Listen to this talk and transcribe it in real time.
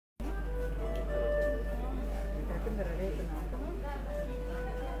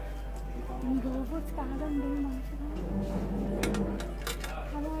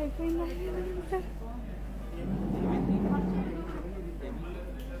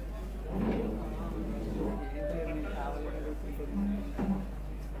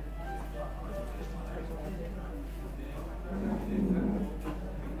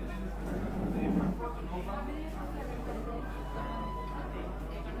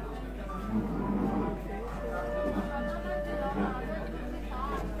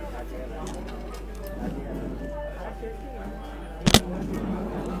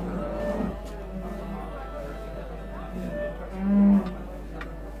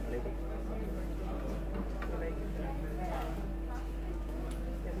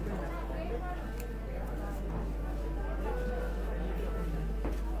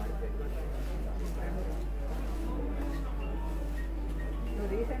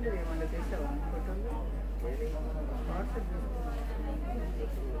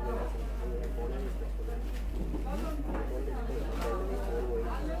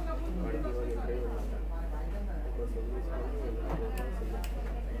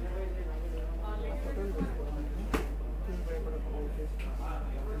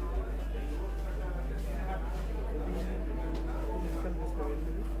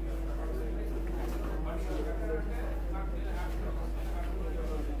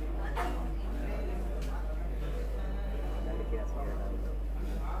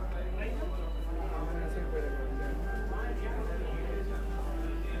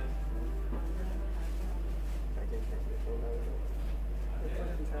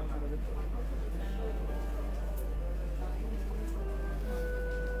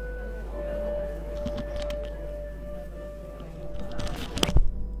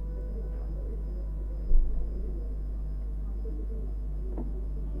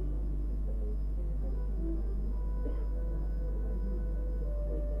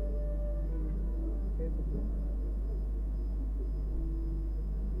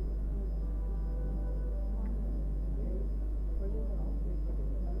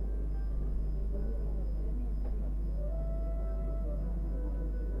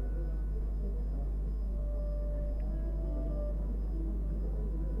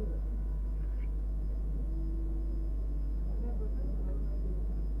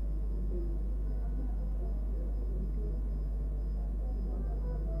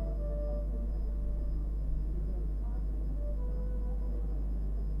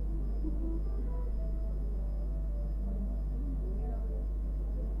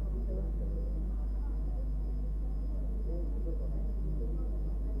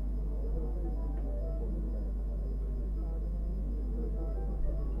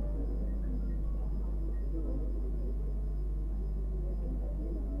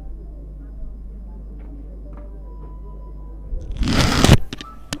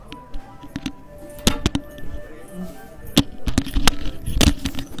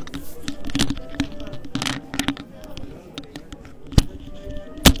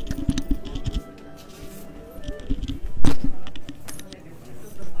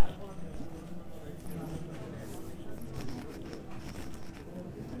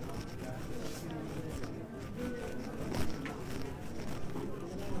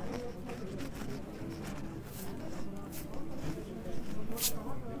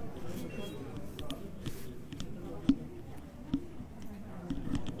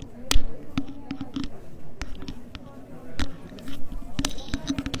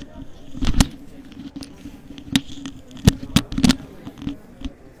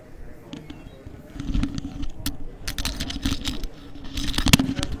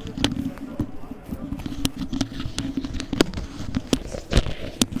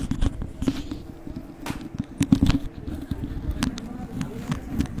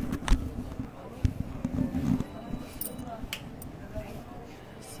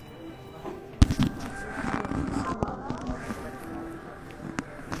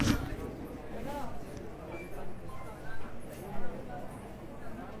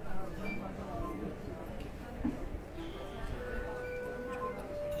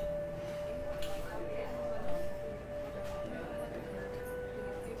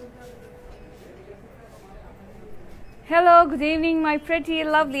Hello, good evening my pretty,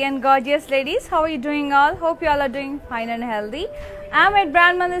 lovely and gorgeous ladies. How are you doing all? Hope you all are doing fine and healthy. I'm at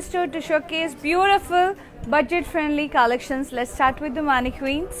Brand Mandir store to showcase beautiful budget friendly collections. Let's start with the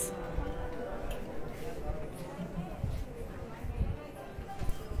mannequins.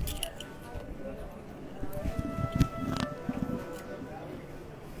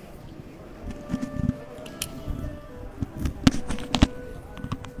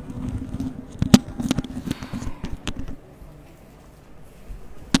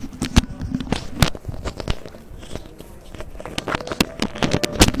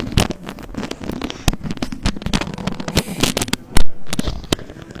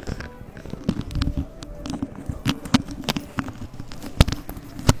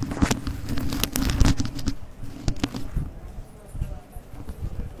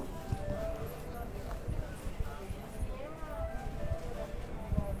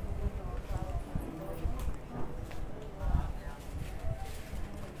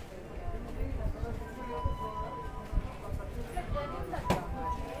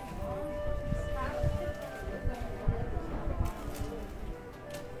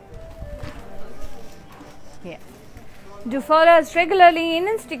 Do follow us regularly in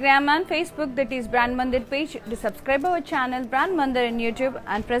Instagram and Facebook, that is Brand Mandir page. Do subscribe our channel Brand Mandir in YouTube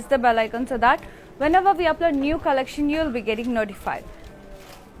and press the bell icon so that whenever we upload new collection you will be getting notified.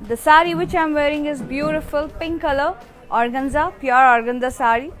 The sari which I am wearing is beautiful pink color organza, pure organza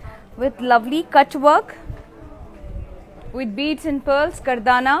sari with lovely cut work with beads and pearls,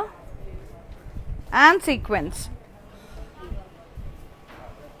 kardana and sequins.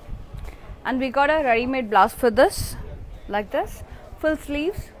 And we got a ready-made blouse for this, like this, full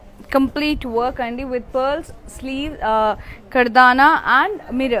sleeves, complete work and with pearls, sleeve, kardana and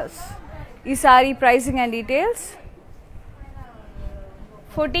mirrors. This sari pricing and details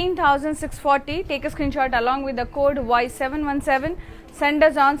 14,640. Take a screenshot along with the code Y717. Send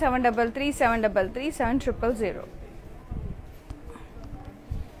us on 733 733 7000.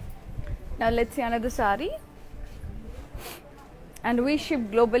 Now let's see another sari. And we ship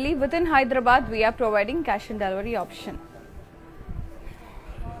globally. Within Hyderabad, we are providing cash and delivery option.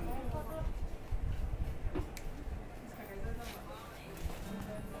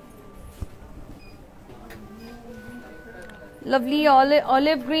 Lovely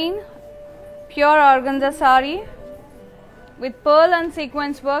olive green, pure organza sari with pearl and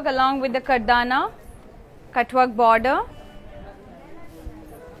sequence work along with the kardana, cutwork border.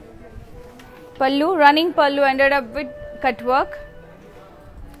 Pallu, running pallu ended up with cutwork.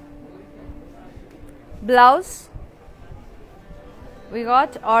 Blouse, we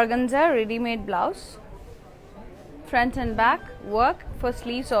got organza ready-made blouse, front and back work, for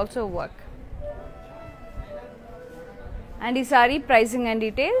sleeves also work. And the sari pricing and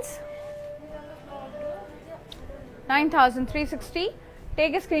details 9,360.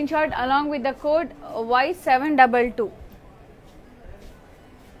 Take a screenshot along with the code Y722.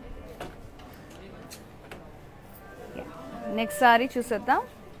 Next sari చూసేద్దాం.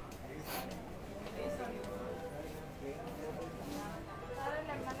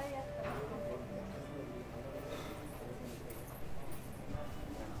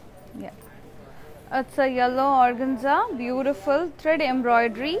 It's a yellow organza, beautiful thread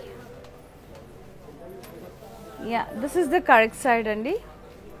embroidery. Yeah, this is the correct side, Andy.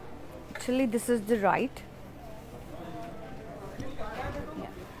 Actually, this is the right. Yeah.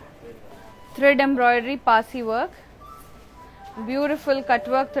 Thread embroidery, pasi work. Beautiful cut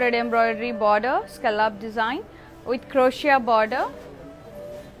work, thread embroidery border, scallop design with crochet border.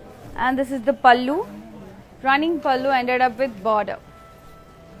 And this is the pallu. Running pallu ended up with border.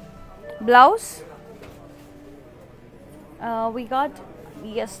 Blouse. We got,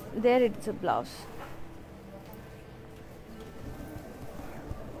 yes, there it's a blouse.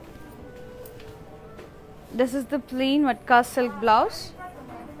 This is the plain matka silk blouse,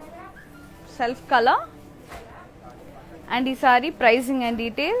 self color. And the sari pricing and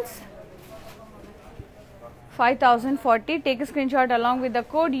details 5,040. Take a screenshot along with the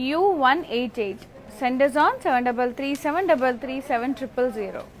code U188. Send us on 733 733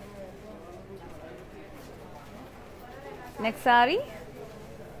 7000. Next sari.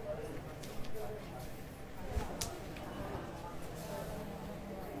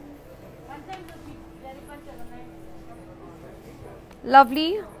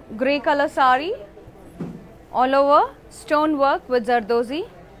 Lovely grey color sari, all over stone work with zardozi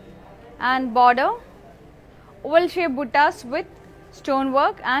and border, oval shape buttas with stone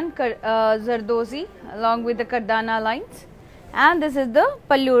work and zardozi along with the kardana lines. And this is the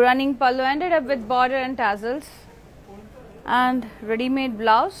pallu, running pallu ended up with border and tassels. And ready-made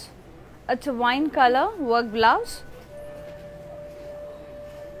blouse, it's a wine color work blouse.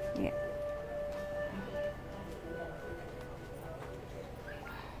 Yeah.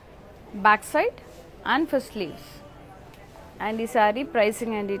 Back side and for sleeves. And the sari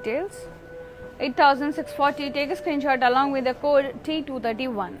pricing and details 8,640. Take a screenshot along with the code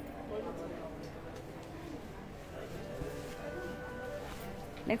T231.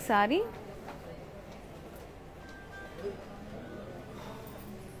 Next sari.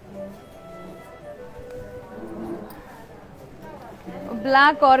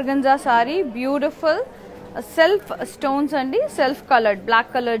 Black organza sari, beautiful self stones and self colored,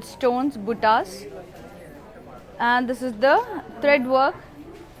 black colored stones, buttas. And this is the thread work,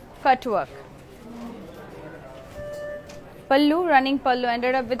 cut work. Pallu, running pallu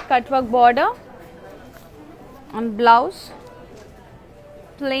ended up with cut work border. And blouse,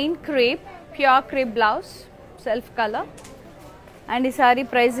 plain crepe, pure crepe blouse, self color. And the sari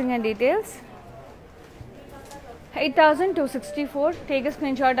pricing and details 8,264. Take a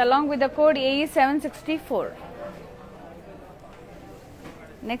screenshot along with the code AE764.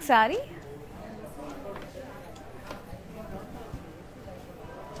 Next sari.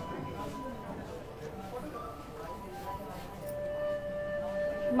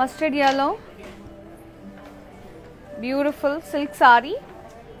 Mustard yellow, beautiful silk sari,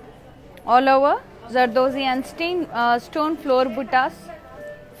 all over zardozi and stone floor buttas,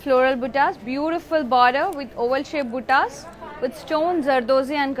 floral buttas, beautiful border with oval shaped buttas with stone,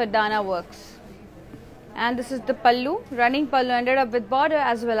 zardozi and kardana works. And this is the pallu. Running pallu ended up with border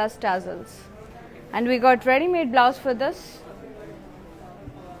as well as tassels. And we got ready-made blouse for this.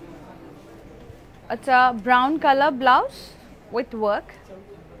 It's a brown color blouse with work.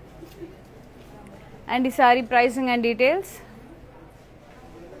 And the saree pricing and details.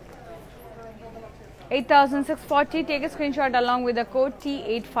 8,640. Take a screenshot along with the code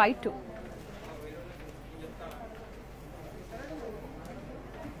T852.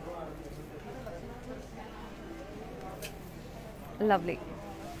 Lovely.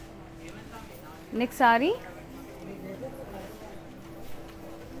 Next saree.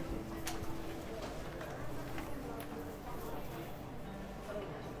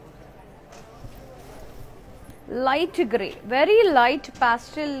 Light grey, very light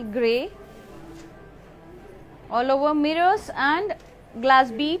pastel grey, all over mirrors and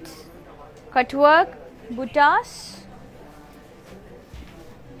glass beads, cutwork, buttas,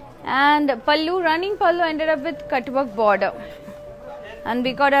 and pallu. Running pallu ended up with cutwork border. And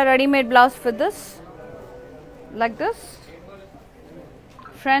we got a ready-made blouse for this, like this,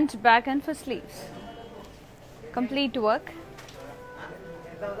 front, back and for sleeves. Complete work.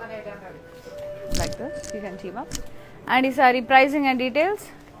 Like this, you can see up. And the saree pricing and details,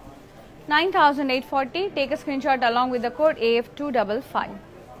 9,840. Take a screenshot along with the code AF255.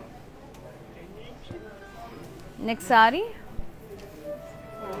 Next saree.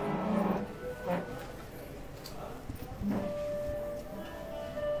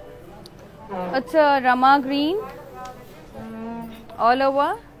 It's a Rama green, all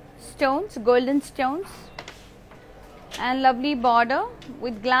over stones, golden stones, and lovely border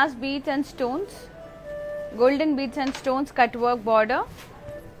with glass beads and stones, golden beads and stones, cutwork border.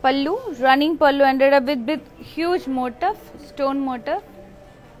 Pallu, running pallu ended up with huge motif, stone motif.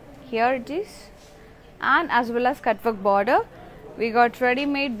 Here it is, and as well as cutwork border. We got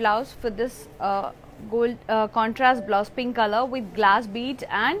ready-made blouse for this gold contrast blouse, pink color with glass beads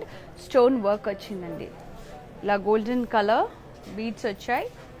and stone work వచ్చిందండి. La golden color beads వచ్చాయి,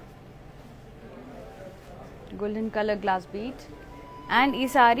 golden color glass beads. And ఈ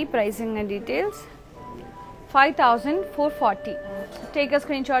saree pricing and details, 5,440. Take a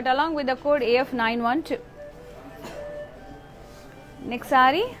screenshot along with the code AF912. Next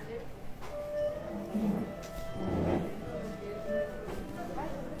saree.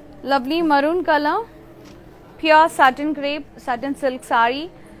 Lovely maroon color, pure satin crepe, satin silk saree,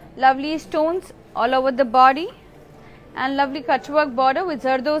 lovely stones all over the body and lovely cutwork border with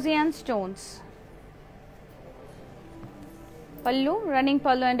zardozi and stones. Pallu, running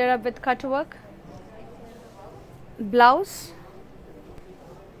pallu ended up with cutwork. Blouse,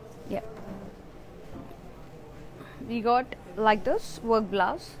 yeah, we got like this work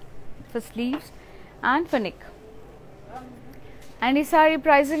blouse for sleeves and for neck. And the saree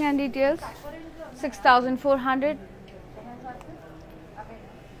pricing and details, 6,400.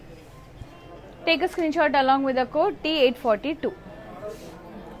 Take a screenshot along with the code T842.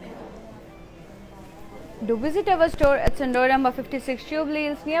 Do visit our store at door number 56 Jubilee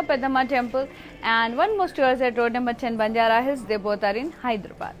Hills near Peddamma Temple, and one more store is at road number 10 Banjara Hills. They both are in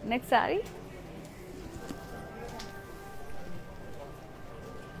Hyderabad. Next saree.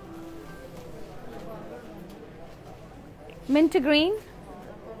 Mint green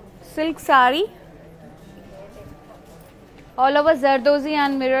silk saree, all over zardozi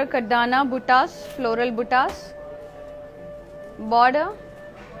and mirror kardana buttas, floral buttas, border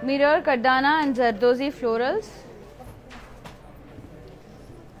mirror kardana and zardozi florals.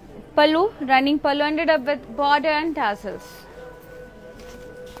 Pallu, running pallu ended up with border and tassels.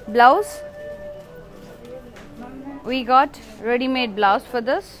 Blouse, we got ready-made blouse for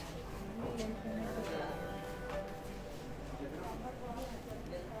this.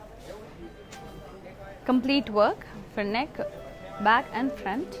 Complete work for neck, back and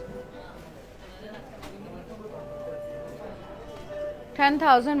front.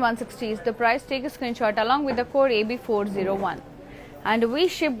 10,160 is the price. Take a screenshot along with the code AB401. And we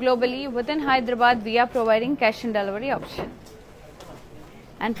ship globally. Within Hyderabad, we are providing cash and delivery option.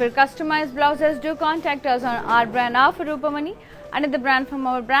 And for customized blouses, do contact us on our brand Offer Rupamani under the brand from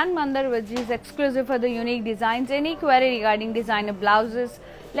our brand Mandir, which is exclusive for the unique designs. Any query regarding designer blouses,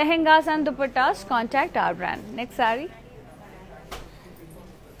 lehengas and dupattas, contact our brand. Next saree.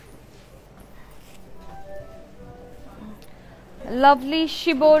 Lovely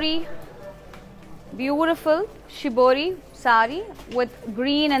shibori, beautiful shibori saree with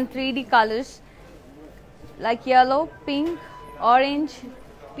green and 3D colors like yellow, pink, orange,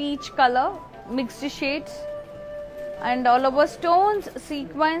 peach color, mixed shades. and all over stones,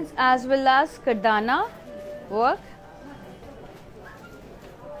 sequins as well as kardana work.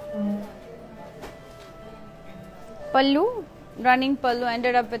 Pallu, running pallu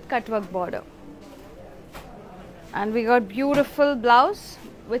ended up with cut work border. And we got beautiful blouse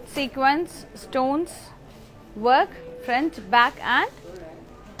with sequins, stones, work, front, back and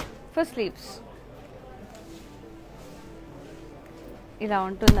for sleeves. ఇలా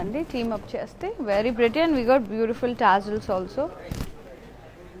ఉంటుందండి team up చేస్తే very pretty and we got beautiful tassels also.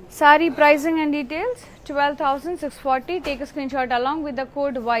 Sorry pricing and details 12,640. Take a screen shot along with the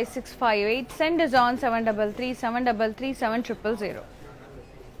code Y658. Send is on 733-733-7000.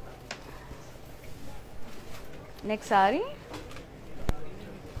 Next sorry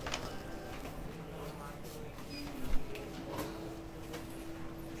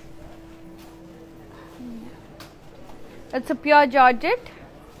it's a pure georgette,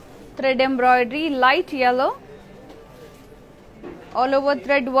 thread embroidery, light yellow, all over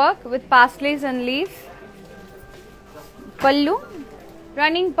thread work with paisleys and leaves. Pallu,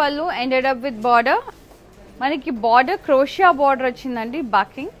 running pallu ended up with border. Maniki border crochet border ochindandi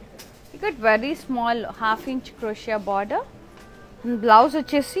backing. You got very small half-inch crochet border. And blouse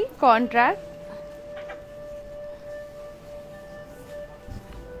ochesi contrast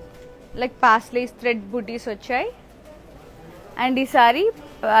like paisleys thread booties vachai. And the saree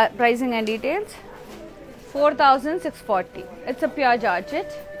pricing and details 4,640. It's a pure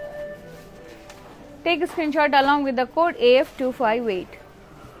georgette. Take a screenshot along with the code AF258.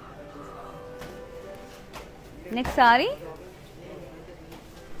 Next saree,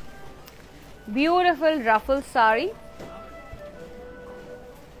 beautiful ruffle saree.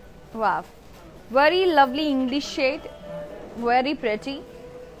 Wow, very lovely English shade, very pretty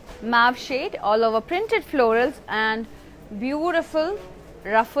mauve shade, all over printed florals and beautiful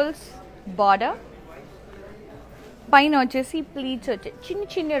ruffles border. Pine వచ్చేసి pleats వచ్చాయి,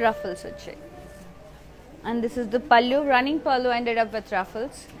 చిన్ని ruffles వచ్చాయి. And this is the pallu, running pallu ended up with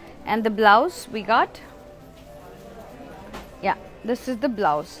ruffles. And the blouse we got, yeah, this is the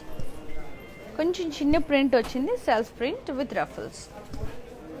blouse. కొంచెం చిన్న print వచ్చింది, self print with ruffles.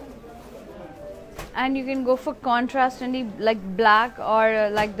 And you can go for contrast and like black or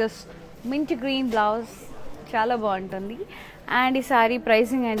like this mint green blouse. చాలా బాగుంటుంది. And ఈ sorry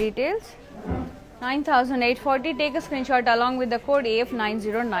pricing and details 9,840. Take a screen shot along with the code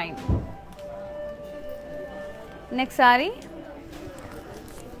AF909. Next sorry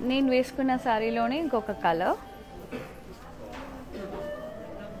నేను వేసుకున్న సారీలోనే ఇంకొక colour,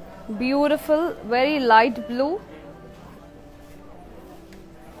 beautiful very light blue,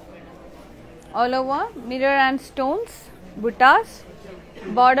 all over mirror and stones buttas,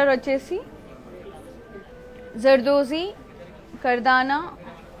 border వచ్చేసి Zardozi, Kardana,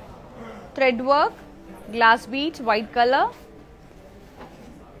 thread work, glass beads, white color.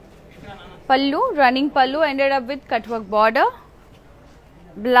 Pallu, running pallu ended up with cut work border.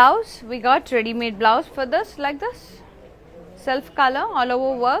 Blouse, we got ready made blouse for this like this. Self color, all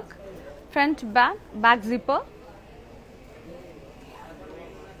over work, front, back zipper.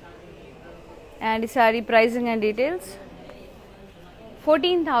 And the saree pricing and details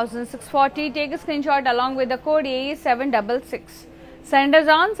 14,640. Take a screenshot along with the code AE766. Send us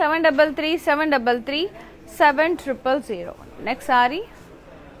on 733-733-7000. Next saree,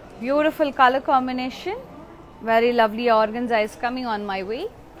 beautiful color combination, very lovely organza is coming on my way.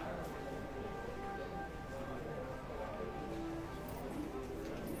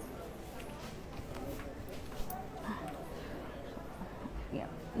 Yeah.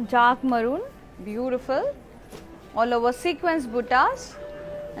 Dark maroon, beautiful, all over sequence buttas,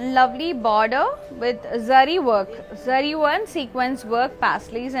 and lovely border with zari work, zari one sequence work,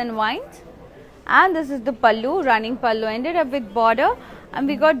 paisleys and vines. And this is the pallu, running pallu ended up with border, and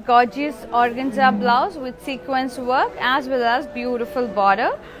we got gorgeous organza blouse with sequence work as well as beautiful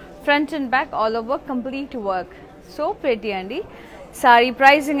border, front and back all over complete work. So pretty andi. Saree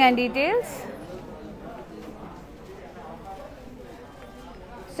pricing and details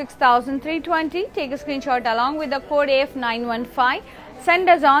 6,320. Take a screenshot along with the code AF915. Send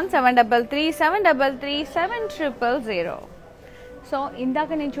us on 733-733-7000. So ఇందాక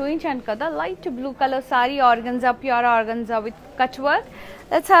నేను చూపించాను కదా light blue colour sorry, organza, pure organza with cut work.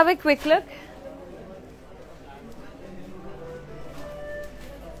 Let's have a quick look.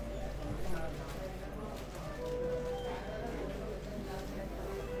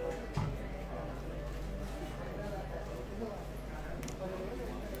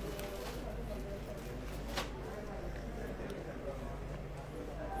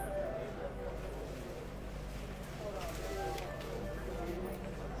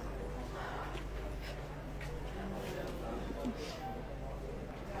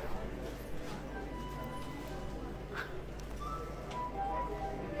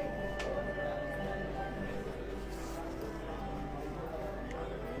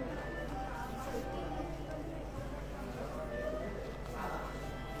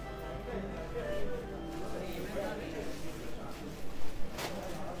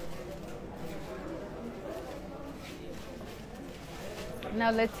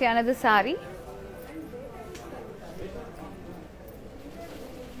 Now let's see another saree.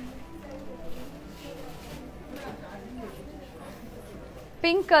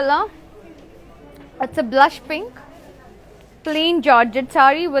 Pink color. It's a blush pink. Plain georgette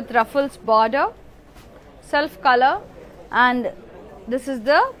saree with ruffles border. Self color. And this is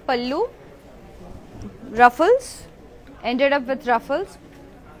the pallu. Ruffles. Ended up with ruffles.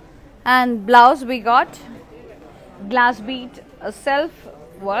 And blouse we got glass bead, a self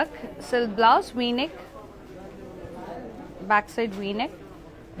work, silk blouse, v-neck, backside v-neck,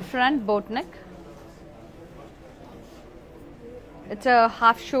 front boat neck. It's a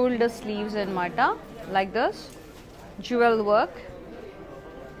half shoulder sleeves in mata like this, jewel work.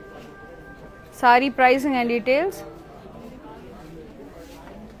 Saree pricing and details.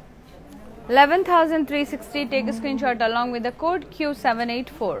 11,360. Take a screenshot along with the code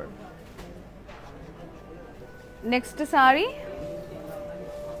Q784. Next saree.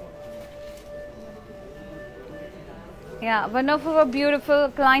 Yeah, one of our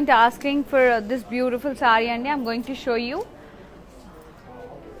beautiful client asking for this beautiful saree, and I'm going to show you.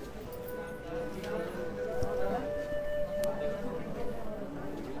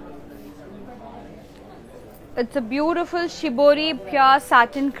 It's a beautiful shibori pure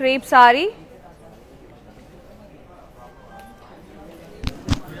satin crepe saree.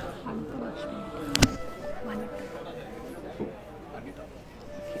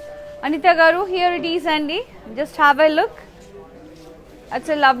 Anita Garu, here it is, Andy. Just have a look. It's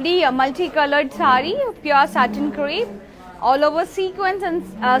a lovely multicolored saree, pure satin crepe, all over sequins and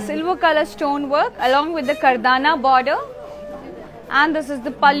silver color stone work along with the kardana border. And this is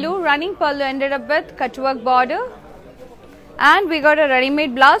the pallu, running pallu ended up with cut work border. And we got a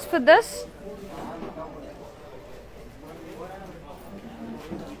ready-made blouse for this.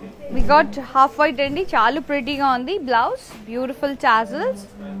 We got half white Andy, chalu pretty on the blouse, beautiful tassels.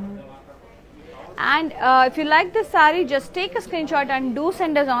 And if you like this saree, just take a screenshot and do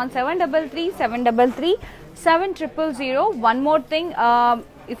send us on 733-733-7000. One more thing,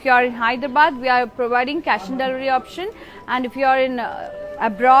 if you are in Hyderabad, we are providing cash on delivery option, and if you are in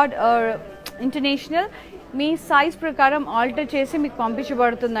abroad or international, me size ప్రకారం alter చేసి మీకు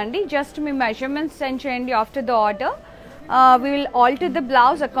పంపించబడుతుందండి. Just మీ measurements send చేయండి after the order. We will alter the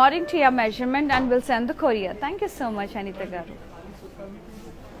blouse according to your measurement and will send the courier. Thank you so much, Anita garu.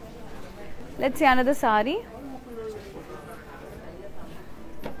 Let's see another saree.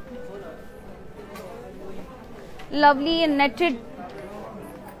 Lovely and netted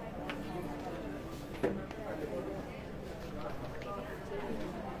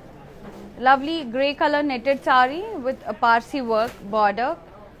lovely grey color netted saree with a Parsi work border,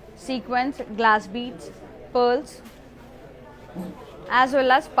 sequins, glass beads, pearls, as well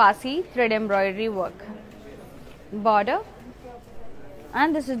as Parsi thread embroidery work border. And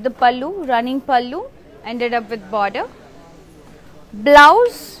this is the pallu, running pallu, ended up with border.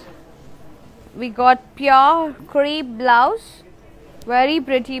 Blouse, we got pure crepe blouse, very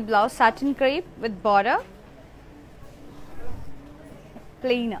pretty blouse, satin crepe with border,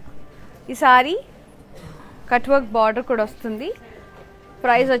 plain. ఈ sorry cut work border కూడా వస్తుంది.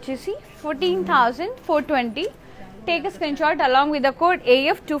 Price వచ్చేసి 14,420. Take a screen shot along with the code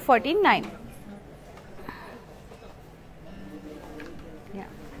AF249.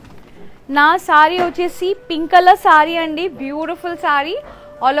 నా sorry వచ్చేసి pink colour sorry అండి, beautiful sorry,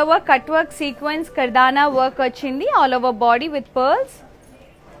 all over cut work sequence కర్దానా work వచ్చింది, all over body with pearls.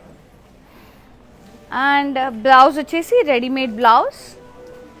 And blouse వచ్చేసి readymade blouse,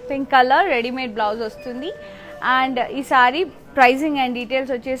 pink colour readymade blouse వస్తుంది. And ఈ sorry pricing and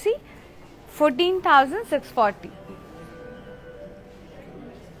details వచ్చేసి 14,640.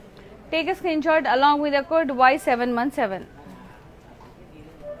 Take a screen shot along with the code Y717.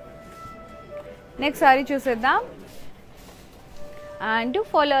 Next sorry చూసేద్దాం. And do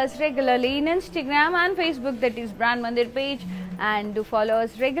follow us regularly in Instagram and Facebook, that is Brand Mandir page, and do follow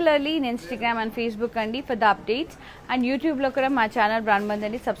us regularly in Instagram and Facebook andi for the updates. And YouTube lo kuda ma channel Brand Mandir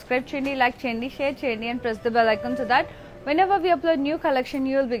ni subscribe cheyandi, like cheyandi, share cheyandi, and press the bell icon so that whenever we upload new collection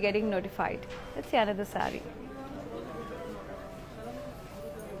you will be getting notified. Let's see another saree.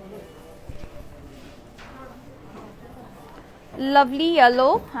 Lovely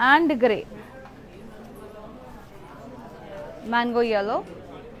yellow and grey, mango yellow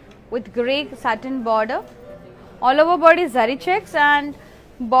with grey satin border, all over body zari checks, and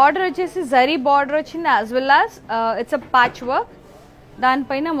border వచ్చేసి zari border వచ్చింది, as well as it's a patch work.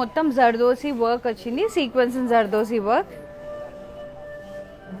 దానిపైన మొత్తం zardozi work వచ్చింది, sequence in zardozi work.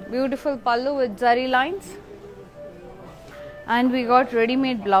 Beautiful పల్లు with zari lines, and we got ready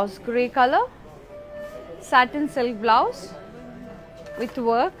made blouse, grey color, satin silk blouse with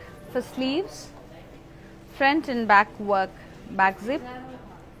work for sleeves, front and back work, back zip.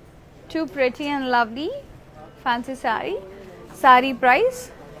 Too pretty and lovely fancy saree. Saree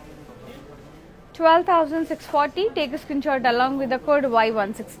price 12,640. Take a screenshot along with the code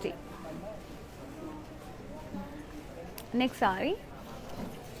Y160. Next saree.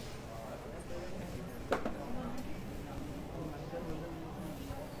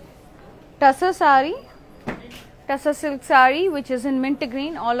 Tussar saree, tussar silk saree, which is in mint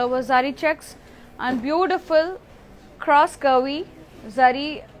green, all over zari checks and beautiful cross curvy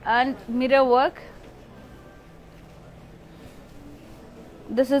zari and mirror work.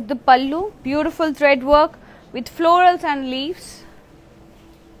 This is the pallu, beautiful thread work with florals and leaves.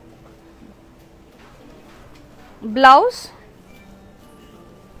 Blouse,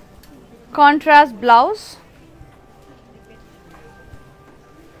 contrast blouse.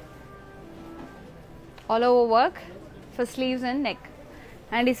 All over work for sleeves and neck.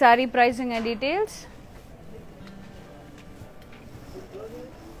 And the saree pricing and details.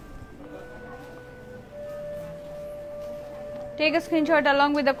 Take a screenshot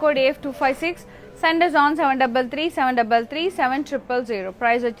along with the code AF256. Send us on 733-733-7000.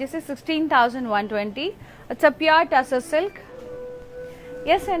 Price is 16,120. It's a pure tussar silk.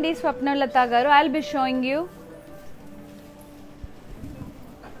 Yes, and Swapnalata garu, I'll be showing you.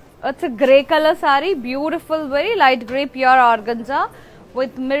 It's a grey color saree, beautiful, very light grey, pure organza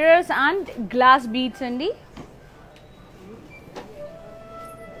with mirrors and glass beads in the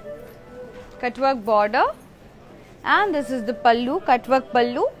cutwork border. And this is the pallu, cutwork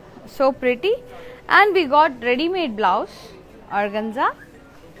pallu, so pretty. And we got ready-made blouse, organza.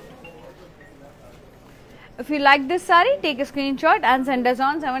 If you like this saree, take a screenshot and send us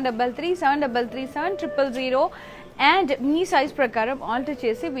on 733-733-7000. And me size prakaram alter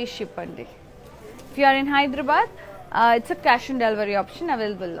chesi we ship andi. If you are in Hyderabad, it's a cash on delivery option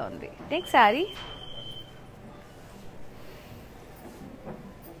available on the next saree.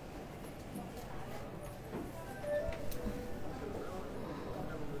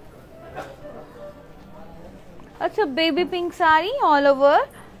 It's a baby pink saree all over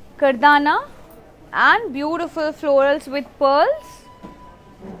kardana and beautiful florals with pearls.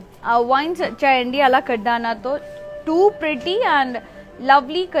 Wines chayandi ala kardana to. Too pretty and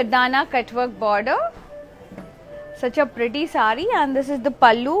lovely kardana cutwork border. Such a pretty saree, and this is the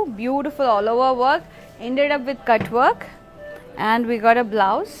pallu, beautiful all over work, ended up with cutwork. And we got a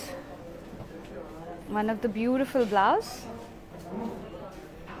blouse, one of the beautiful blouse,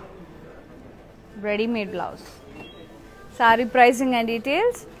 ready made blouse. Saree pricing and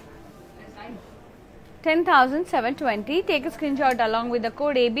details 10,720. Take a screenshot along with the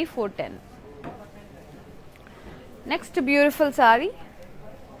code AB410. Next beautiful saree.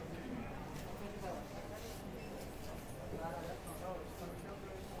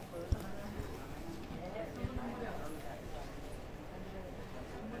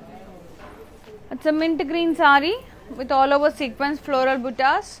 It's a mint green saree with all over sequence floral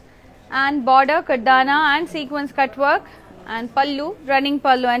buttas and border kardana and sequence cutwork and pallu, running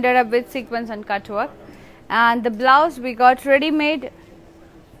pallu ended up with sequence and cutwork. And the blouse we got ready made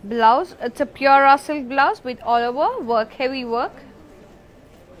blouse. It's a pure raw silk blouse with all over work, heavy work,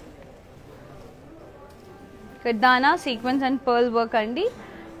 kardana, sequence and pearl work andi.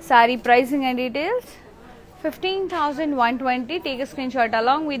 Saree pricing and details 15,120. Take a screenshot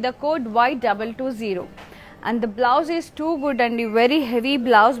along with the code Y220. And the blouse is too good and very heavy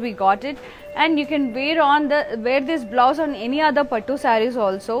blouse we got it, and you can wear this blouse on any other pattu sarees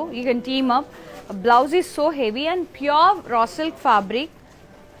also. You can team up. The blouse is so heavy and pure raw silk fabric.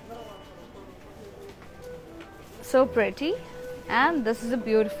 So pretty. And this is a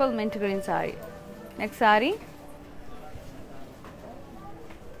beautiful mint green saree. Next saree.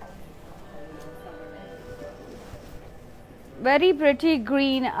 Very pretty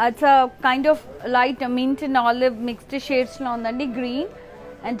green. It's a kind of light mint and olive mixed shades lo undandi, green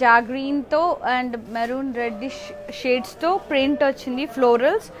and dark green to and maroon reddish shades to print ochindi,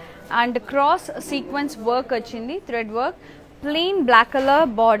 florals and cross sequence work ochindi, thread work, plain black color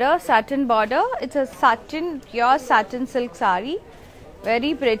border, satin border. It's a satin, pure satin silk saree,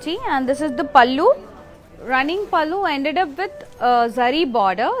 very pretty. And this is the pallu, running pallu ended up with zari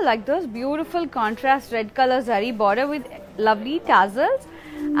border, like those beautiful contrast red color zari border with lovely tassels.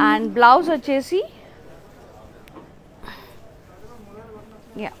 And blouse vachesi,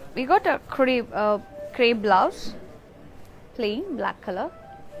 yeah, we got a crepe blouse, plain black color.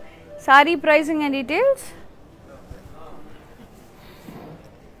 Saree pricing and details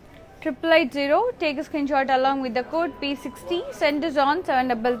 8880. Take a screenshot along with the code P60. Send us on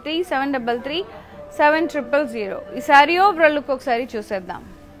 733-733 7,000. ఈ sari overall look ఒకసారి చూసేద్దాం.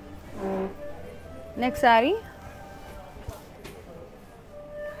 Next sari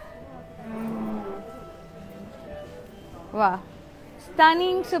wow,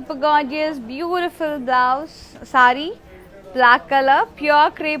 stunning, super gorgeous, beautiful blouse saree, black color, pure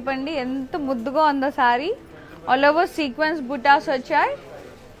crepe andi, enta mudduga undo saree, all over sequence buttas vachayi.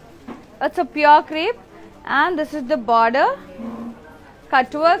 It's a pure crepe and this is the border,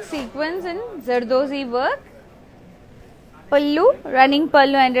 cut work sequence in zardozi work, pallu, running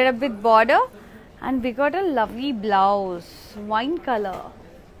pallu ended up with border, and we got a lovely blouse, wine color,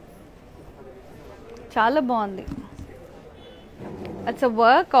 chala bagundi. It's a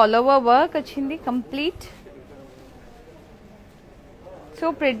work, all over work ochindi, complete.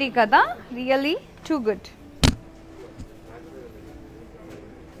 So pretty kada, really too good.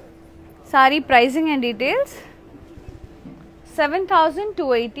 Saree pricing and details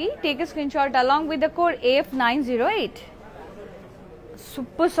 7,280. Take a screenshot along with the code AF908.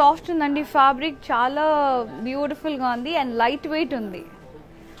 Super soft undandi fabric, chala beautiful ga undi and lightweight undi.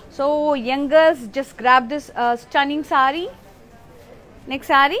 So youngers, just grab this stunning saree. Next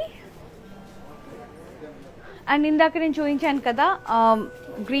saree, and indaka nenu chuvinchanu kada,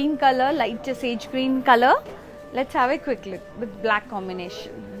 green color, light sage green color. Let's have a quick look with black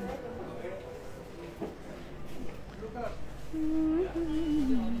combination.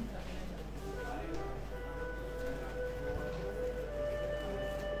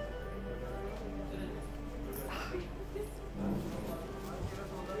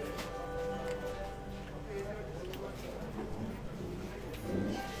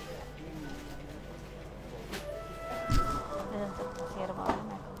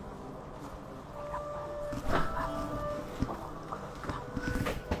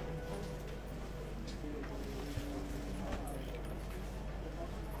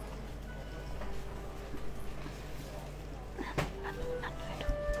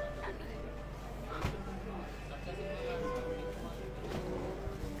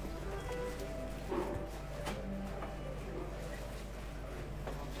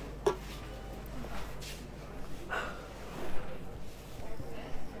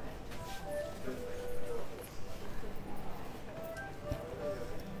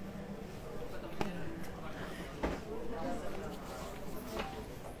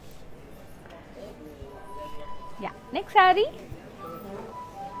 Yeah, next saree.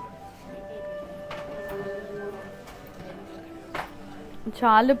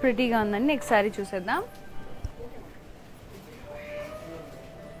 చాలా ప్రిటీగా ఉందండి. Next sorry చూసేద్దాం.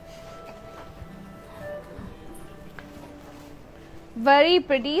 Very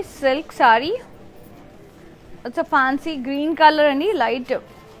pretty silk sorry. It's a fancy green colour అండి, light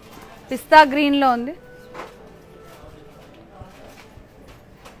పిస్తా green లో ఉంది.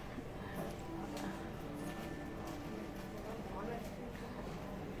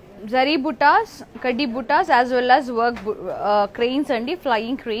 Zari buttas, kaddi buttas as well as work cranes and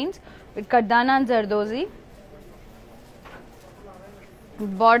flying cranes with kardana and zardozi.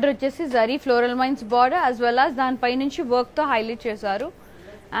 Border వచ్చేసి zari floral lines border as well as దాని పై నుంచి work తో highlight చేశారు.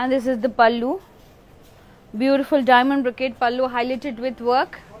 And this is the pallu, beautiful diamond brocade pallu highlighted with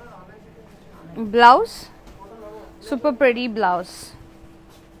work. Blouse, super pretty blouse.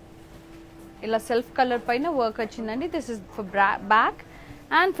 ఇలా self colour పైన work వచ్చిందండి. This is for back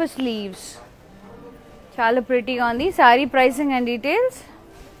and for sleeves. Chala pretty on the saree pricing and details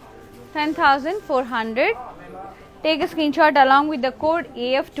 10,400. Take a screenshot along with the code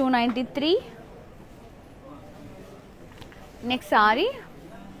AF293. Next saree.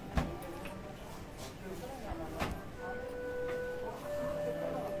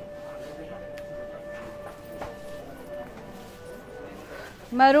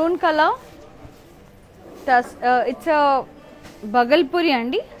 Maroon color. It's a Bagalpuri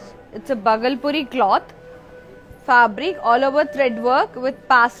andi. It's a Bagalpuri cloth fabric, all over thread work with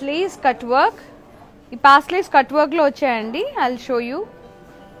paisleys cut work. ఈ paisleys cut work లో వచ్చాయండి. I'll show you.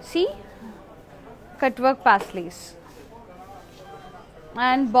 See, cut work paisleys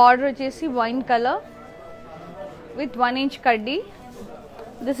and border వచ్చేసి wine color with 1 inch kaddi.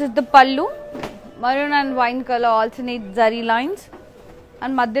 This is the pallu, maroon and wine color alternate zari lines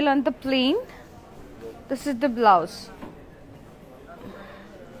and మధ్యలో అంతా plain. This is the blouse.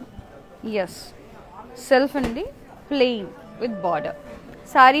 Yes, self and plain with border.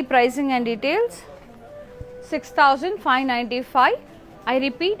 Saree pricing and details 6,595. I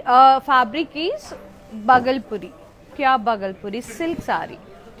repeat, fabric is Bagalpuri, pure Bagalpuri silk saree.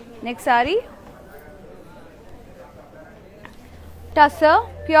 Next saree, tussar,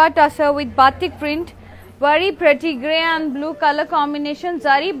 pure tussar with batik print, Very pretty grey and blue color combination.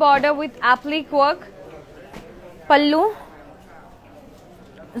 Zari border with applique work. Pallu.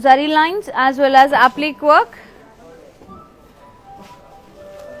 Zari lines as well as applique work.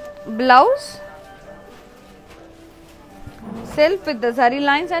 Blouse. Self with the zari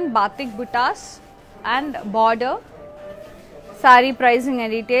lines and batik buttas and border. Sari pricing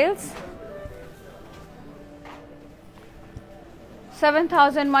and details.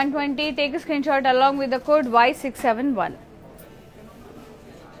 7,120. Take a screenshot along with the code Y671.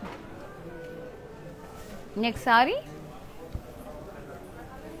 Next sari.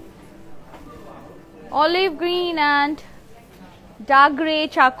 Olive green and dark grey,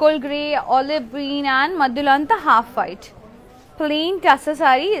 charcoal grey, olive green and madhulanta half white. Plain tussar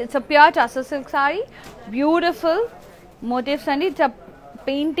sari. It's a pure tussar silk sari. Beautiful motifs and it's a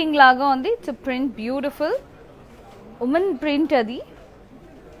painting laga on it's a print. Beautiful woman print adi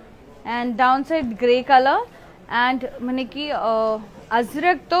and downside grey color and maniki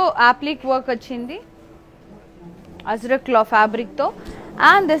azrak to applique work vachindi, azrak cloth fabric to,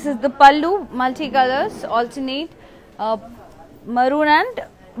 and this is the pallu, multicolors, alternate maroon and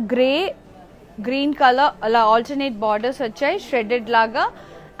grey, green color, alternate borders vachai, shredded laga,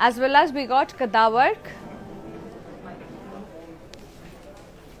 as well as we got kada work.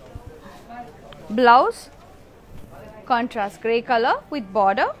 Blouse contrast grey color with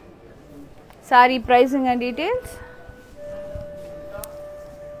border. Sari pricing and details.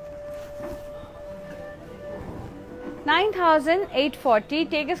 $9,840.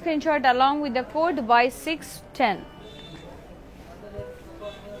 Take a screenshot along with the code Y610.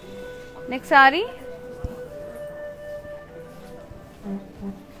 Next sari.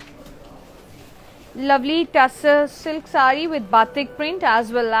 Lovely tussar silk sari with batik print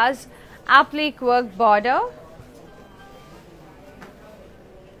as well as applique work border.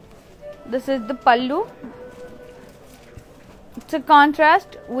 This is the pallu. It's a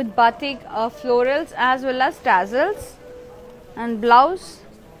contrast with batik florals as well as tassels, and blouse.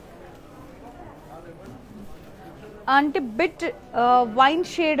 Ante bit wine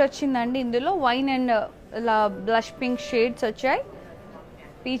shade ochindandi indulo, wine and blush pink shades vachai,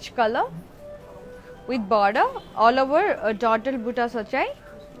 peach color with border. All over dotted buttas vachai,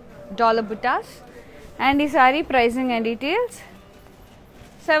 dollar buttas, and this saree pricing and details.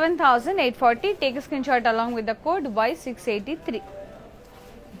 7,840. Take a screenshot along with the code Y683.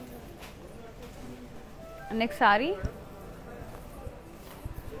 Next saree.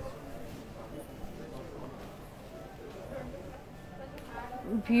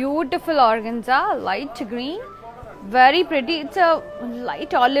 Beautiful organza, light green, very pretty. It's a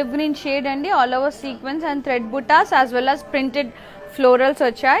light olive green shade and all over sequins and thread buttas as well as printed florals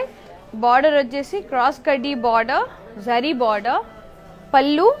vachai. Border vachesi cross cutty border, zari border.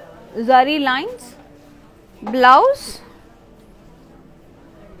 Pallu, zari lines, blouse,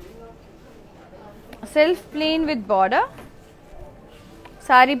 self plain with border.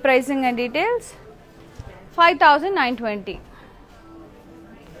 Sari pricing and details. 5,920.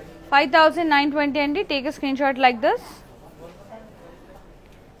 5,920 and take a screenshot like this.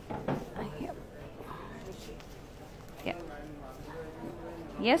 Yeah.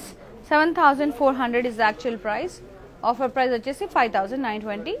 Yes, 7,400 is the actual price. Offer price vachesi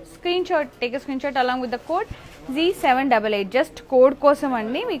 5,920. Screenshot, take a screenshot along with the code Z788. Just code kosam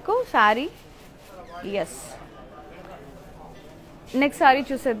andi meeku saree. Yes. Next saree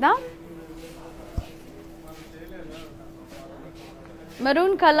chuseddam.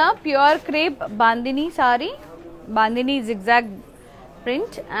 Maroon color, pure crepe bandini saree. Bandini zigzag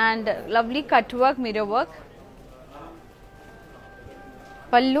print and lovely cut work, mirror work.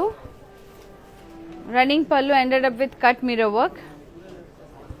 Pallu. Running pallu ended up with cut mirror work.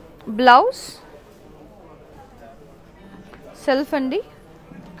 Blouse, self andi,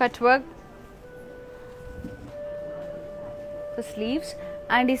 cut work. The sleeves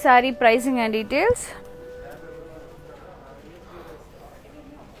and the saree pricing and details.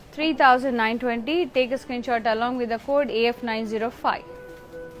 3,920. Take a screenshot along with the code AF905.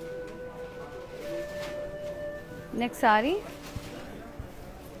 Next saree.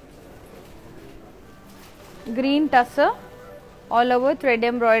 Green tussar, all over thread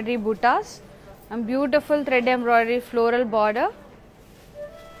embroidery buttas and beautiful thread embroidery floral border.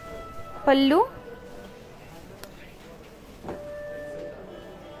 Pallu,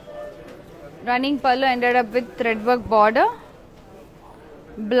 running pallu ended up with thread work border.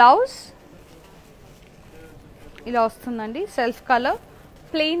 Blouse ila vastundandi, self color,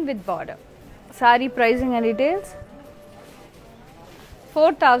 plain with border. Saree pricing and details.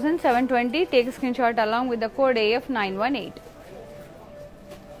 4,720. Take a screenshot along with the code AF918.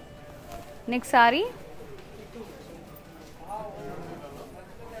 Next saree.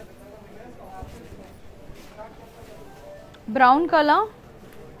 brown color,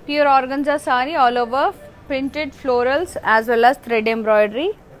 pure organza saree, all over printed florals as well as thread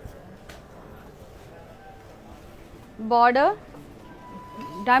embroidery. Border,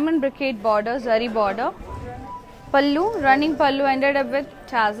 diamond brocade border, zari border. Pallu, running pallu ended up with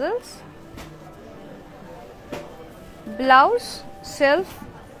tassels. Blouse, self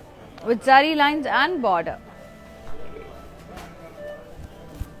with zari lines and border.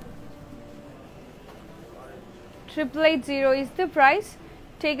 Triple 80 is the price.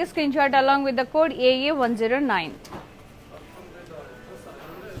 Take a screenshot along with the code AA109.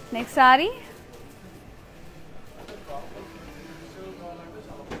 Next saree.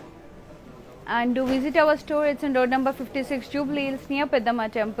 And do visit our store. It's in road number 56 Jubilee Hills near Peddamma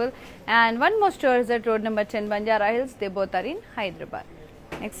Temple, and one more store is at road number 10 Banjara Hills. They both are in Hyderabad.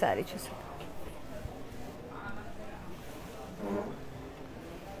 Next saree chusam.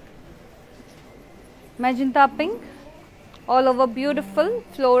 Magenta pink, all over beautiful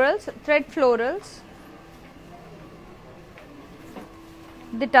florals, thread florals.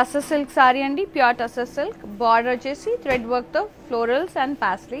 The tussar silk saree andi, pure tussar silk. Border chesi thread work the florals and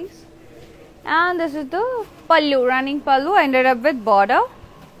paisleys. And this is the pallu, running pallu ended up with border.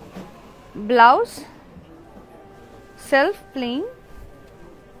 Blouse, self plain,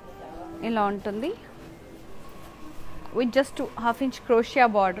 ila untundi with just 2.5 inch crochet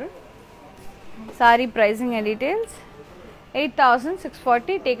border. Saree pricing and details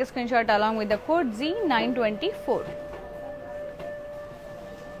 8,640. Take a screenshot along with the code Z924.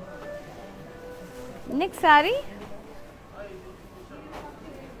 Next saree.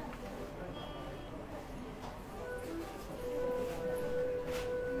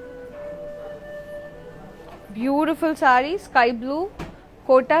 Beautiful saree, sky blue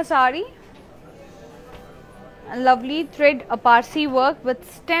kota saree, and lovely thread Parsi work with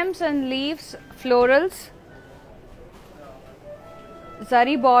stems and leaves, florals,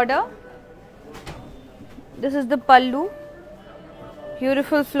 zari border. This is the pallu,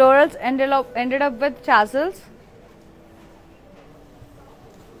 beautiful florals ended up with tassels.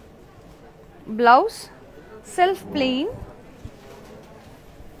 Blouse, self plain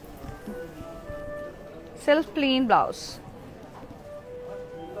blouse.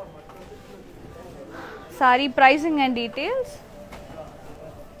 Saree pricing and details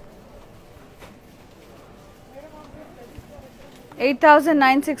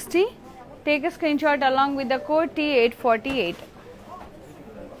 8,960. Take a screenshot along with the code T848.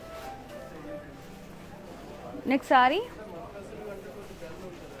 Next saree.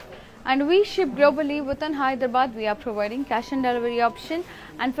 And we ship globally. Within Hyderabad we are providing cash and delivery option,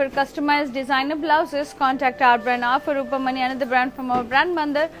 and for customized designer blouses contact our brand for Rupamani, another brand from our brand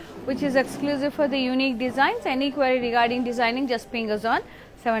Mandir, which is exclusive for the unique designs. Any query regarding designing, just ping us on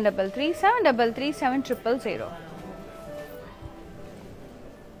 733-733-7000.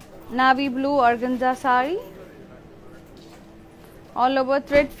 Navy blue organza saree, all over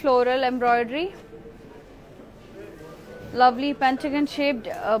thread floral embroidery. Lovely pentagon shaped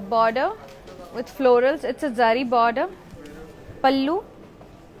border with florals. It's a zari border. Pallu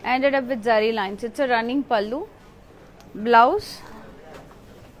ended up with zari lines. It's a running pallu. Blouse,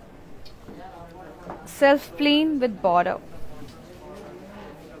 self plain with border.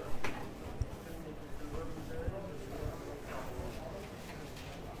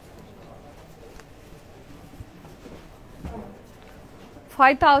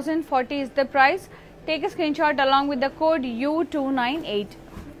 $5,040 is the price. Take a screenshot along with the code U298.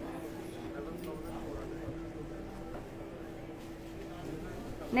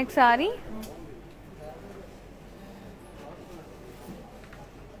 Next saree.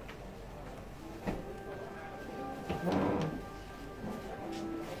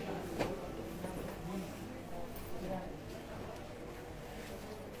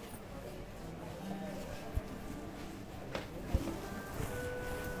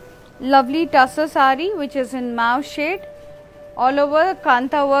 Lovely tussar saree which is in mauve shade, all over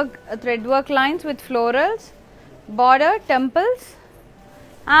kanta work, thread work lines with florals, border, temples,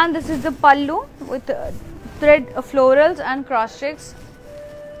 and this is the pallu with thread florals and cross checks.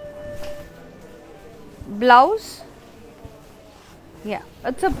 Blouse, yeah,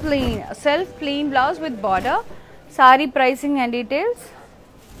 it's a plain, self plain blouse with border. Saree pricing and details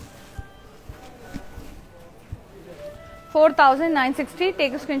 4,960.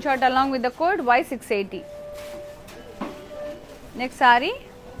 Take a screenshot along with the code Y680. Next saree.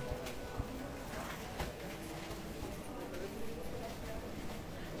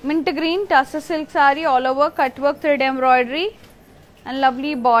 Mint green tussar silk saree, all over cut work thread embroidery and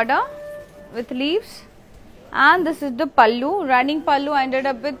lovely border with leaves. And this is the pallu, running pallu ended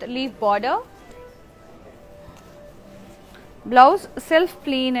up with leaf border. Blouse self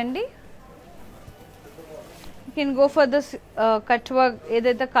plain andi. You can go for this cut work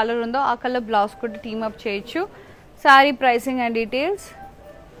edaithe color undo aa color blouse kuda team up cheyochu. Saree pricing and details.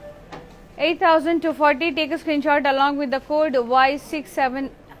 8,240. Take a screenshot along with the code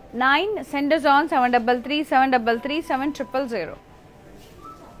Y679. Send us on 733 733 7000.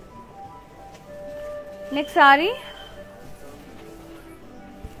 Next saree.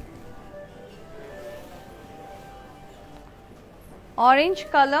 Orange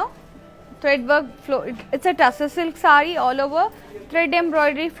color. Thread work it's a tussar silk saree all over thread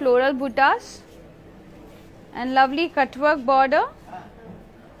embroidery floral buttas and lovely cut work border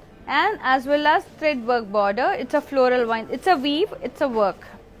and as well as thread work border. It's a floral vine, it's a weave, it's a work.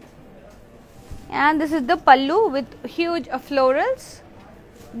 And this is the pallu with huge florals,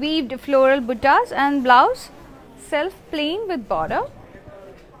 weaved floral buttas, and blouse self plain with border.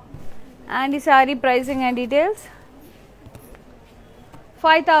 And the saree pricing and details.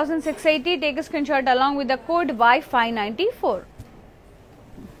 5,680. Take a screenshot along with the code Y594.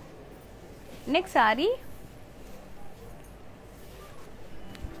 Next saree.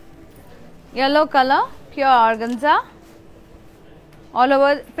 Yellow color, pure organza. All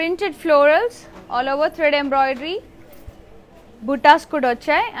over printed florals, all over thread embroidery. Buttas kuda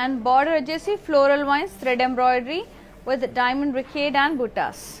vachai and border vachesi floral vines, thread embroidery with diamond brocade and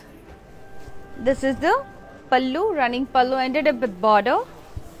buttas. This is the pallu, running pallu ended up with border.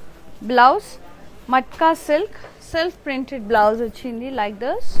 Blouse matka silk self printed blouse vachindi like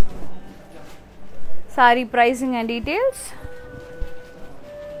this. Saree pricing and details.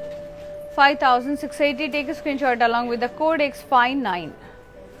 5,680. Take a screenshot along with the code X59.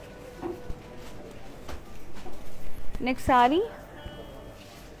 Next saree.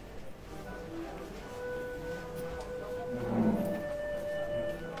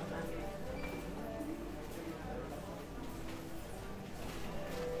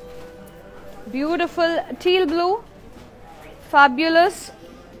 Beautiful teal blue, fabulous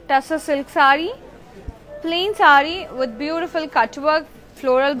tussar silk saree, plain saree with beautiful cut work,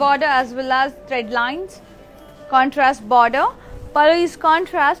 floral border as well as thread lines, contrast border. Pallu is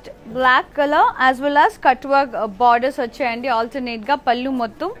contrast black color as well as cut work borders vachayandi alternate ga pallu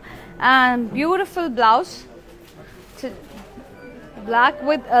mottham, and beautiful blouse black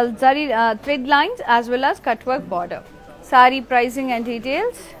with zari thread lines as well as cut work border. Saree pricing and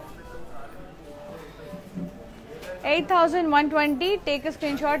details. 8,120. Take a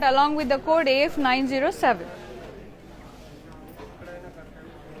screenshot along with the code AF907.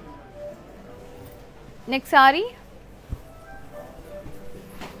 Next saree.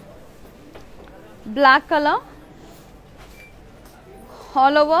 Black color,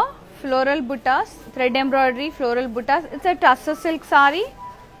 all over floral buttas, thread embroidery floral buttas. It's a tussar silk saree,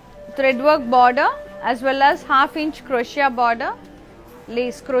 thread work border as well as half-inch crochet border,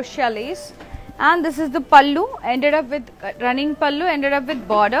 lace, crochet lace. And this is the pallu, ended up with running pallu, ended up with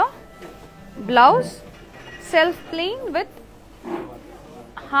border. Blouse self plain with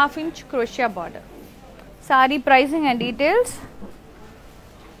half-inch crochet border. Saree pricing and details.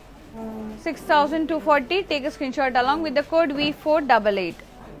 6,240. Take a screenshot along with the code V488.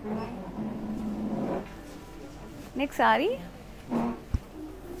 Next saree.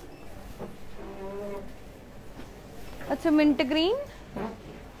 It's a mint green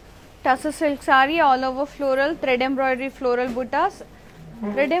tussar silk saree all over floral thread embroidery floral buttas,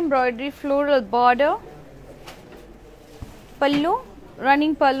 thread embroidery floral border. Pallu,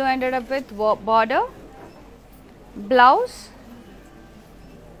 running pallu ended up with border. Blouse,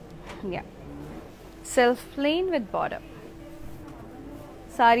 yeah, self plain with border.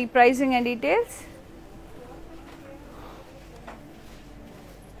 Saree pricing and details.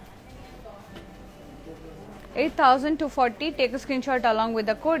 8,240. Take a screenshot along with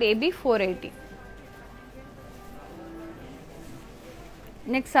the code AB480.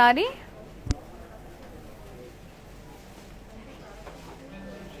 Next saree.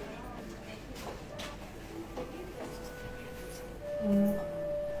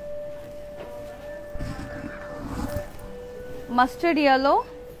 Mustard yellow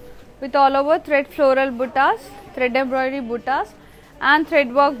with all over thread floral buttas, thread embroidery buttas and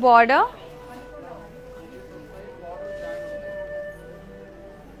thread work border.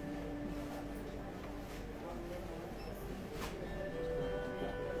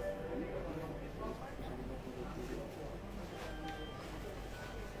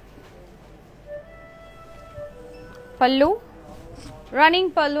 Pallu,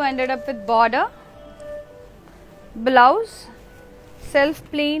 running pallu ended up with border. Blouse self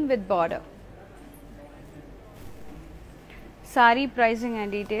plain with border. Saree pricing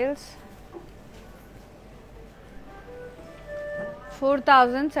and details.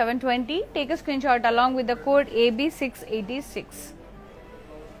 4,720. Take a screenshot along with the code AB686.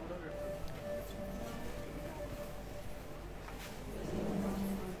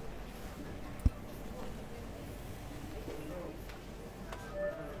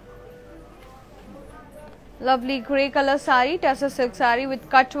 Lovely grey color sari, tussar silk sari with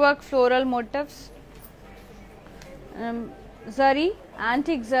cut work floral motifs. Zari,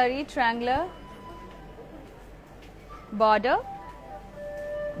 antique zari, triangular border.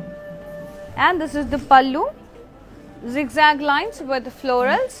 And this is the pallu, zigzag lines with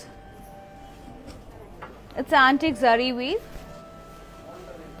florals. It's antique zari weave.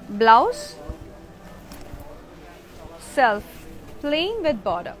 Blouse, self, plain with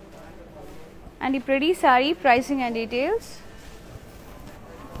border. And the pretty sari, pricing and details.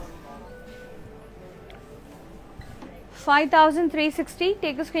 5,360.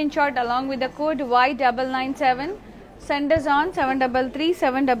 Take a screenshot along with the code Y997. Send us on 733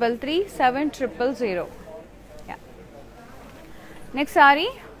 733 7000. Yeah. Next sari.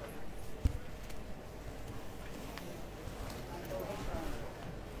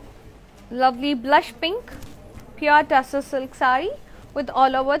 Lovely blush pink, pure tussar silk sari with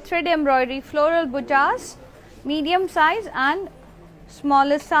all over thread embroidery floral buttas, medium size and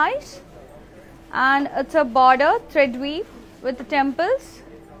smaller size, and it's a border thread weave with the temples.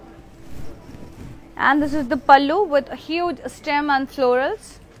 And this is the pallu with a huge stem and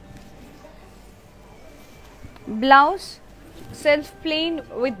florals. Blouse, self plain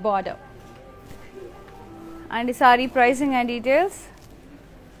with border. And the sari pricing and details.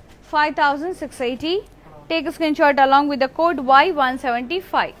 5,680. Take a screenshot along with the code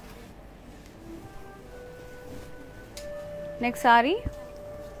Y175. Next sari.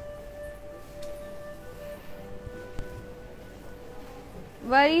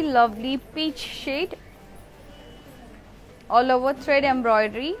 Very lovely peach shade. All over thread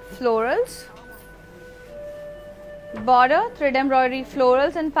embroidery, florals. Border, thread embroidery,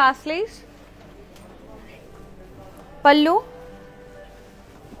 florals and pasteles. Pallu.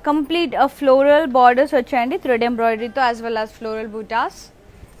 Complete a floral borders vachandi thread embroidery to as well as floral buttas.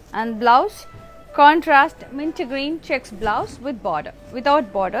 And blouse, contrast mint green checks blouse with border,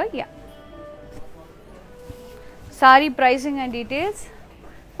 without border. Yeah. Sari pricing and details.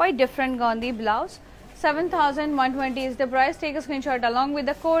 Quite different Gandhi blouse. 7,120 is the price. Take a screenshot along with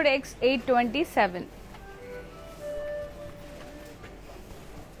the code X827.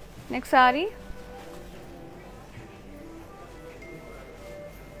 Next sari.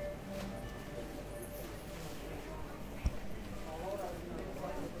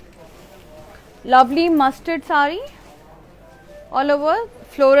 Lovely mustard sari, all over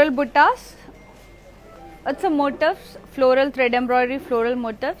floral buttas. It's a motifs, floral thread embroidery, floral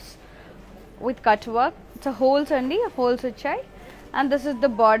motifs with cut work. It's a holes and holes vachai. And this is the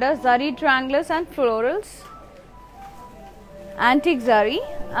border, zari triangles and florals, antique zari,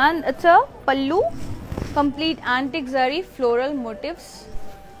 and it's a pallu, complete antique zari floral motifs.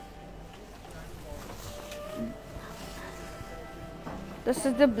 This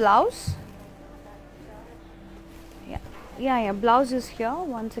is the blouse. Yeah, blouse is here.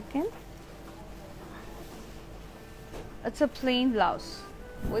 1 second. It's a plain blouse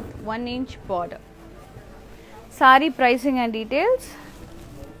with 1 inch border. Sari pricing and details.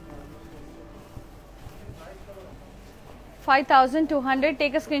 5,200.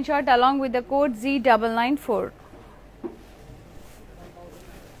 Take a screenshot along with the code Z994.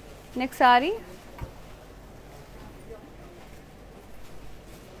 Next sari.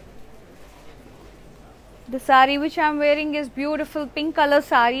 The sari which I am wearing is beautiful pink color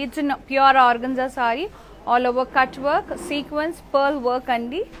sari. It's in pure organza sari. All over cut work, sequence, pearl work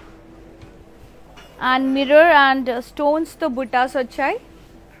andi. And mirror and stones to buttas vachai.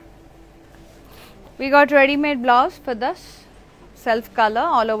 We got ready made blouse for this. Self color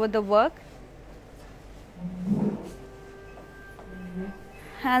all over the work.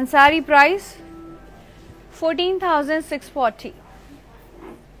 And sari price 14,640.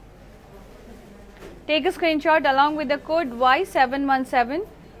 Take a screenshot along with the code Y717.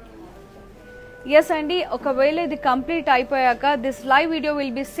 Yes, Andy, okavela the complete ayipoyaka, this live video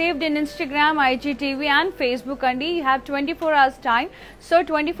will be saved in Instagram, IGTV and Facebook Andy. You have 24 hours time. So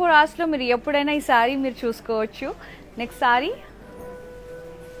 24 hours lo meer eppudaina ee saree meer chuskovachu. Next saree.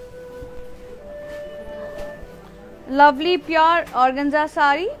 Lovely pure organza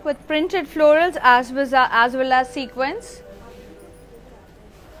saree with printed florals as well as sequins.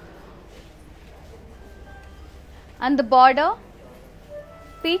 And the border,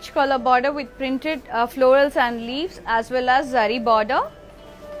 peach color border with printed florals and leaves as well as zari border.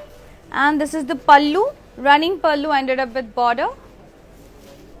 And this is the pallu, running pallu ended up with border.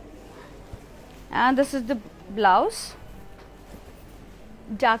 and this is the blouse.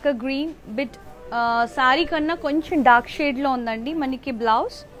 Darker green bit saree kanna koncham dark shade lo undandi maniki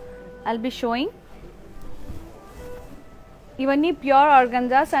blouse. I'll be showing. Ivanni pure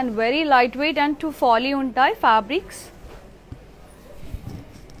organzas and very lightweight and too folly untai fabrics.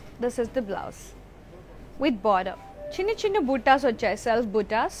 This is the blouse with border. Chinna chinna buttas vachai, self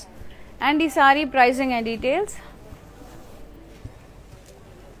buttas. And the saree pricing and details.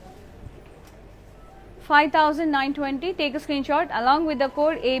 5,920. Take a screenshot along with the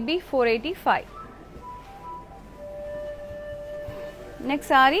code AB485. Next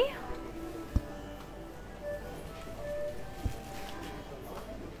saree.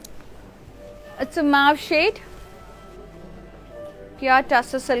 It's a mauve shade. Pure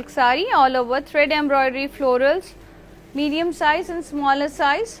tussar silk saree, all over thread embroidery florals, medium size and smaller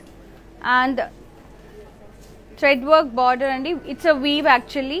size, and thread work border, and it's a weave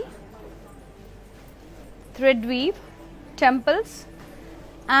actually. Thread weave, temples,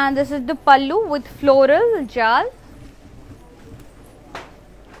 and this is the pallu with floral jal.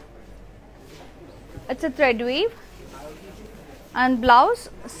 It's a thread weave, and blouse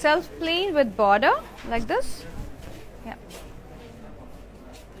self plain with border like this. Yeah.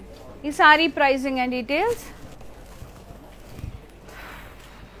 This saree pricing and details.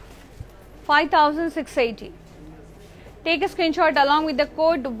 5,680. Take a screenshot along with the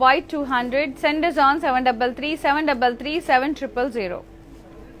code Y200. Send us on 733 733 7000.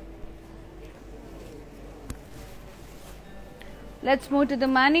 Let's move to the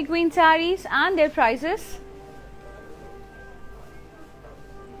mannequin sarees and their prices.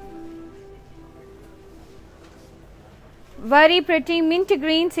 Very pretty mint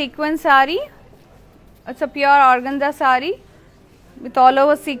green sequin saree. It's a pure organza saree with all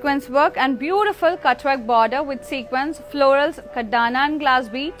over sequence work and beautiful cutwork border with sequence, florals, kadana and glass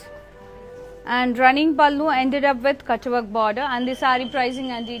beads, and running pallu ended up with cutwork border. And the saree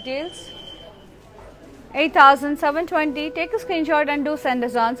pricing and details. 8,720. Take a screenshot and do send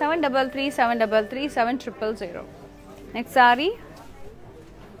us on 733 733 7000. Next saree.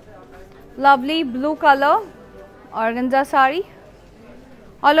 Lovely blue color organza saree,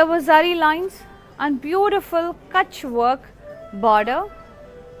 all over zari lines and beautiful kutch work border.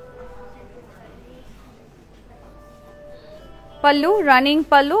 Pallu, running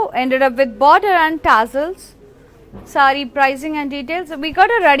pallu ended up with border and tassels. Saree pricing and details. We got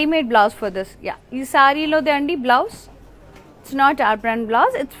a ready-made blouse for this. Yeah, this saree lo the andi blouse. It's not our brand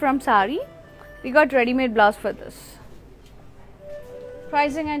blouse, it's from Saree. We got ready-made blouse for this.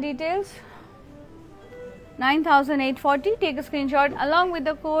 Pricing and details. 9,840. Take a screenshot along with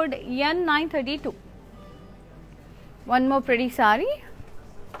the code N932. One more pretty saree.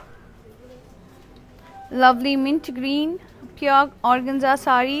 Lovely mint green pure organza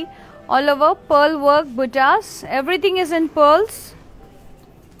saree, all over pearl work buttas. Everything is in pearls.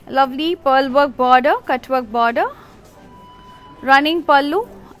 Lovely pearl work border, cut work border. Running pallu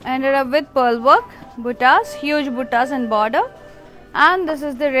ended up with pearl work buttas, huge buttas and border. And this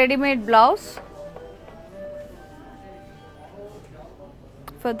is the ready-made blouse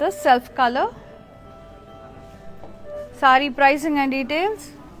for the self color. Saree pricing and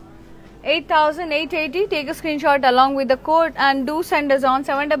details. 8,880. Take a screenshot along with the code and do send us on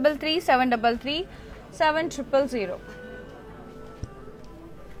 733 733 7000.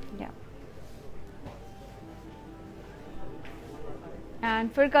 Yeah.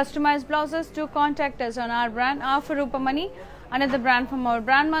 And for customized blouses, do contact us on our brand for Rupamani, another brand from our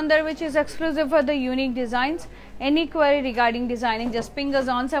brand Mandir, which is exclusive for the unique designs. Any query regarding designing, just ping us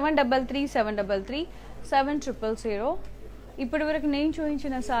on 733 733 7000. ఇప్పటి వరకు నేను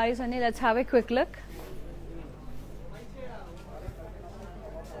చూపించిన సారీస్ అన్ని let's have a quick look.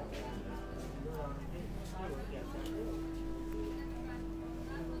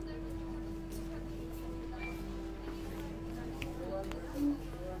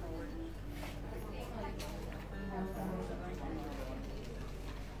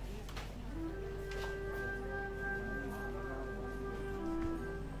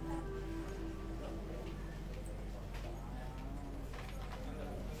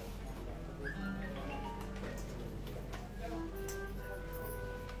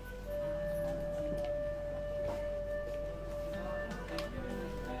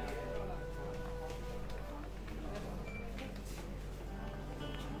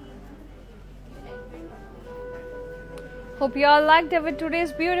 Hope you all liked our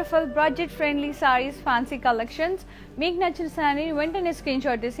today's beautiful budget friendly sarees, fancy collections. మీకు నచ్చిన sorry వెంటనే screen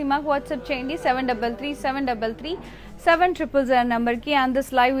shot తీసి మాకు వాట్సాప్ చేయండి 733 733 7000 నెంబర్కి. And this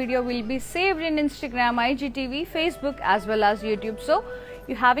live video will be saved in Instagram, IGTV, Facebook as well as YouTube. So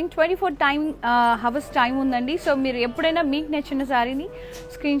you having 24 hours time ఉందండి. So మీరు ఎప్పుడైనా మీకు నచ్చిన శారీని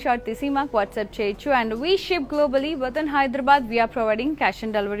స్క్రీన్ షాట్ తీసి మాకు వాట్సాప్ చేయొచ్చు. And we ship globally with in Hyderabad. We are providing cash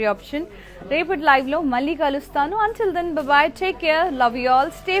on delivery option. రేపటి లైవ్లో మళ్ళీ కలుస్తాను. Until then bye, take care, love you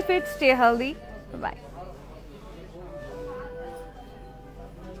all, stay fit, stay healthy, bye.